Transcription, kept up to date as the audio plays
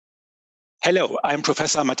Hello, I'm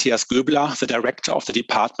Professor Matthias Goebeler, the Director of the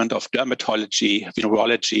Department of Dermatology,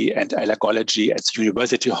 Venereology and Allergology at the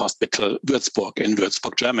University Hospital Würzburg in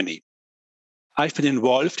Würzburg, Germany. I've been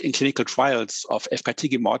involved in clinical trials of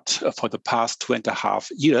efgartigimod for the past 2.5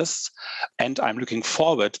 years, and I'm looking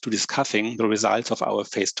forward to discussing the results of our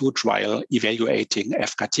phase 2 trial evaluating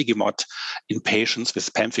efgartigimod in patients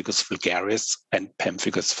with pemphigus vulgaris and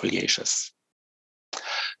pemphigus foliaceus.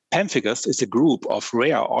 Pemphigus is a group of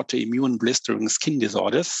rare autoimmune blistering skin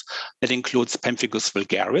disorders that includes pemphigus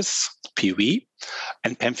vulgaris, PV,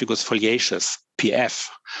 and pemphigus foliaceus, PF,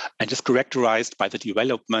 and is characterized by the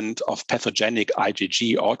development of pathogenic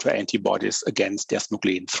IgG autoantibodies against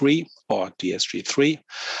desmoglein 3 or DSG3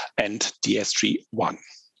 and DSG1.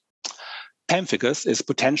 Pemphigus is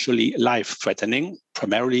potentially life-threatening,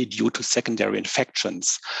 primarily due to secondary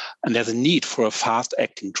infections, and there's a need for a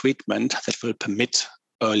fast-acting treatment that will permit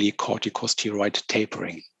early corticosteroid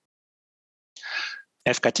tapering.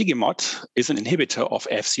 Efgartigimod is an inhibitor of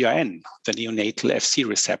FcRn, the neonatal Fc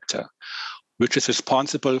receptor, which is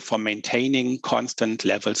responsible for maintaining constant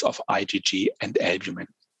levels of IgG and albumin.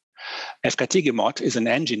 Efgartigimod is an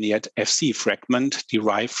engineered Fc fragment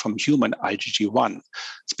derived from human IgG1,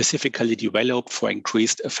 specifically developed for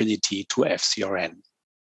increased affinity to FcRn.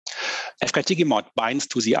 Efgartigimod binds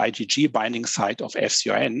to the IgG binding site of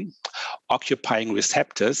FcRn, occupying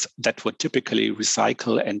receptors that would typically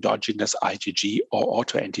recycle endogenous IgG or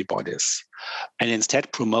autoantibodies, and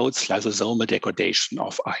instead promotes lysosomal degradation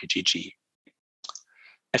of IgG.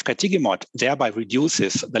 Efgartigimod thereby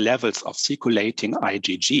reduces the levels of circulating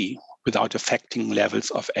IgG without affecting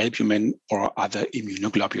levels of albumin or other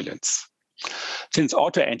immunoglobulins. Since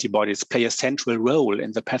autoantibodies play a central role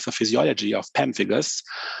in the pathophysiology of pemphigus,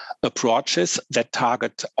 approaches that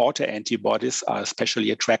target autoantibodies are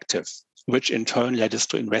especially attractive, which in turn led us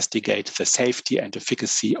to investigate the safety and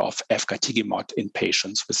efficacy of efgartigimod in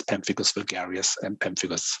patients with pemphigus vulgaris and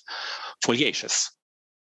pemphigus foliaceus.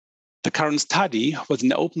 The current study was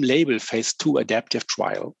an open-label phase 2 adaptive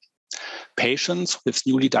trial. Patients with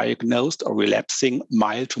newly diagnosed or relapsing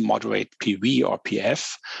mild to moderate PV or PF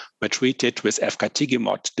were treated with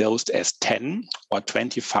efgartigimod dosed as 10 or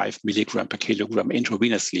 25 milligram per kilogram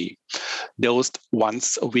intravenously, dosed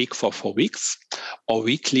once a week for 4 weeks, or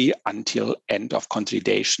weekly until end of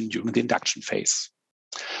consolidation during the induction phase.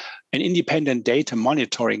 An independent data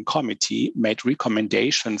monitoring committee made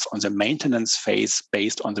recommendations on the maintenance phase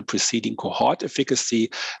based on the preceding cohort efficacy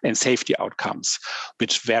and safety outcomes,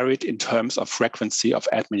 which varied in terms of frequency of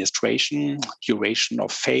administration, duration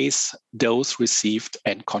of phase, dose received,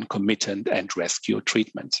 and concomitant and rescue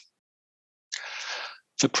treatment.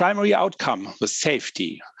 The primary outcome was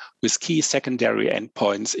safety, with key secondary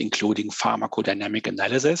endpoints including pharmacodynamic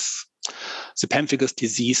analysis, the pemphigus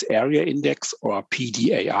disease area index or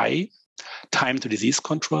PDAI, time to disease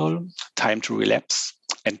control, time to relapse,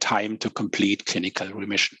 and time to complete clinical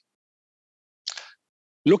remission.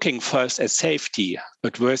 Looking first at safety,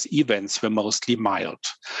 adverse events were mostly mild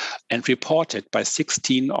and reported by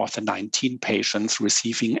 16 of the 19 patients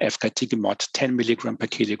receiving efgartigimod 10 milligram per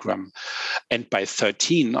kilogram and by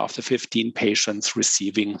 13 of the 15 patients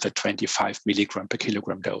receiving the 25 milligram per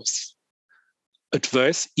kilogram dose.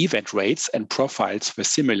 Adverse event rates and profiles were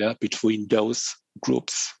similar between those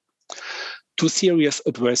groups. 2 serious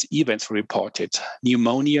adverse events were reported,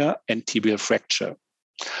 pneumonia and tibial fracture,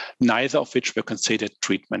 neither of which were considered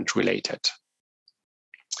treatment-related.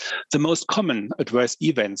 The most common adverse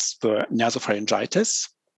events were nasopharyngitis,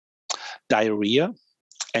 diarrhea,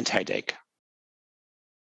 and headache.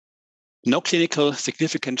 No clinical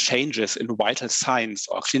significant changes in vital signs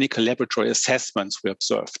or clinical laboratory assessments were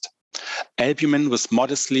observed. Albumin was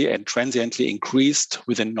modestly and transiently increased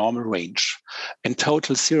within normal range, and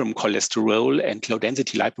total serum cholesterol and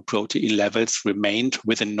low-density lipoprotein levels remained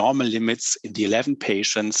within normal limits in the 11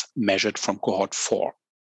 patients measured from cohort 4.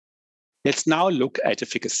 Let's now look at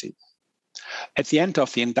efficacy. At the end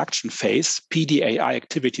of the induction phase, PDAI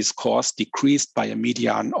activity scores decreased by a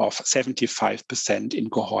median of 75% in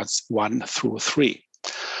cohorts 1 through 3.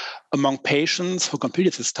 Among patients who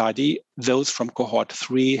completed the study, those from cohort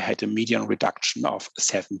 3 had a median reduction of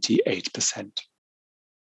 78%.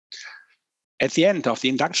 At the end of the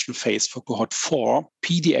induction phase for cohort 4,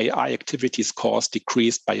 PDAI activity scores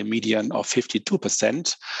decreased by a median of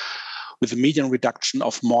 52%, with a median reduction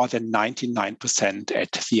of more than 99%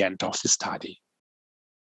 at the end of the study.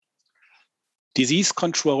 Disease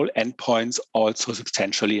control endpoints also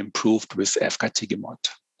substantially improved with efgartigimod.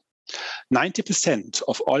 90%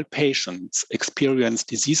 of all patients experienced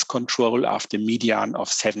disease control after a median of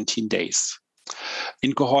 17 days,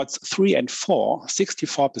 In cohorts 3 and 4,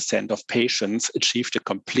 64% of patients achieved a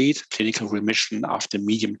complete clinical remission after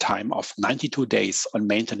median time of 92 days on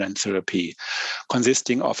maintenance therapy,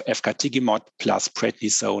 consisting of efgartigimod plus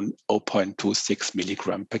prednisone 0.26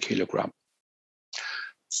 milligram per kilogram.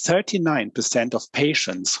 39% of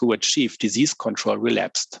patients who achieved disease control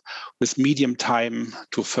relapsed, with median time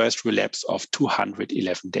to first relapse of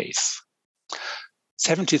 211 days.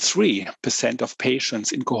 73% of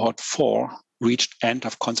patients in cohort 4 reached end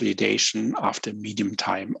of consolidation after median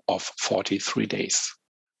time of 43 days.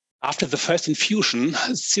 After the first infusion,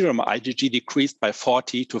 serum IgG decreased by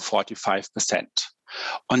 40 to 45%.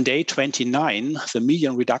 On day 29, the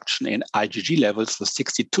median reduction in IgG levels was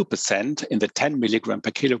 62% in the 10 milligram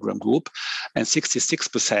per kilogram group and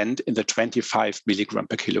 66% in the 25 milligram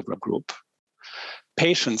per kilogram group.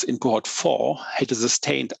 Patients in cohort 4 had a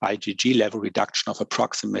sustained IgG level reduction of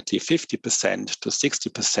approximately 50% to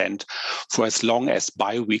 60% for as long as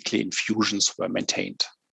biweekly infusions were maintained.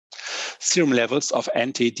 Serum levels of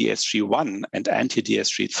anti-DSG1 and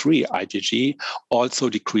anti-DSG3 IgG also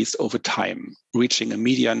decreased over time, reaching a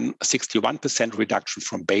median 61% reduction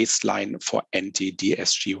from baseline for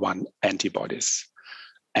anti-DSG1 antibodies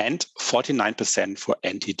and 49% for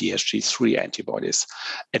anti-DSG3 antibodies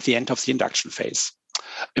at the end of the induction phase.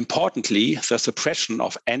 Importantly, the suppression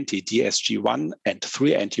of anti-DSG1 and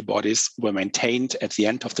 3 antibodies were maintained at the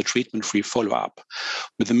end of the treatment-free follow-up,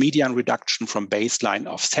 with a median reduction from baseline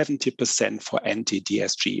of 70% for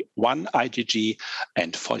anti-DSG1 IgG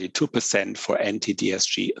and 42% for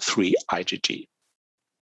anti-DSG3 IgG.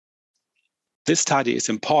 This study is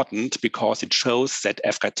important because it shows that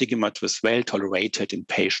efgartigimod was well tolerated in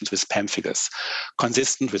patients with pemphigus,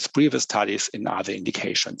 consistent with previous studies in other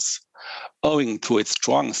indications. Owing to its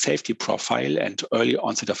strong safety profile and early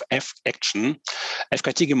onset of action,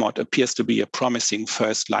 efgartigimod appears to be a promising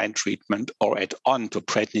first-line treatment or add-on to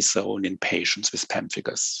prednisone in patients with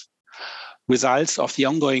pemphigus. Results of the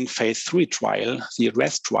ongoing phase 3 trial, the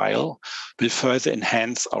ARREST trial, will further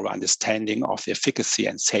enhance our understanding of the efficacy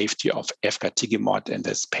and safety of efgartigimod in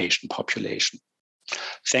this patient population.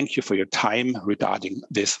 Thank you for your time regarding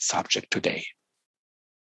this subject today.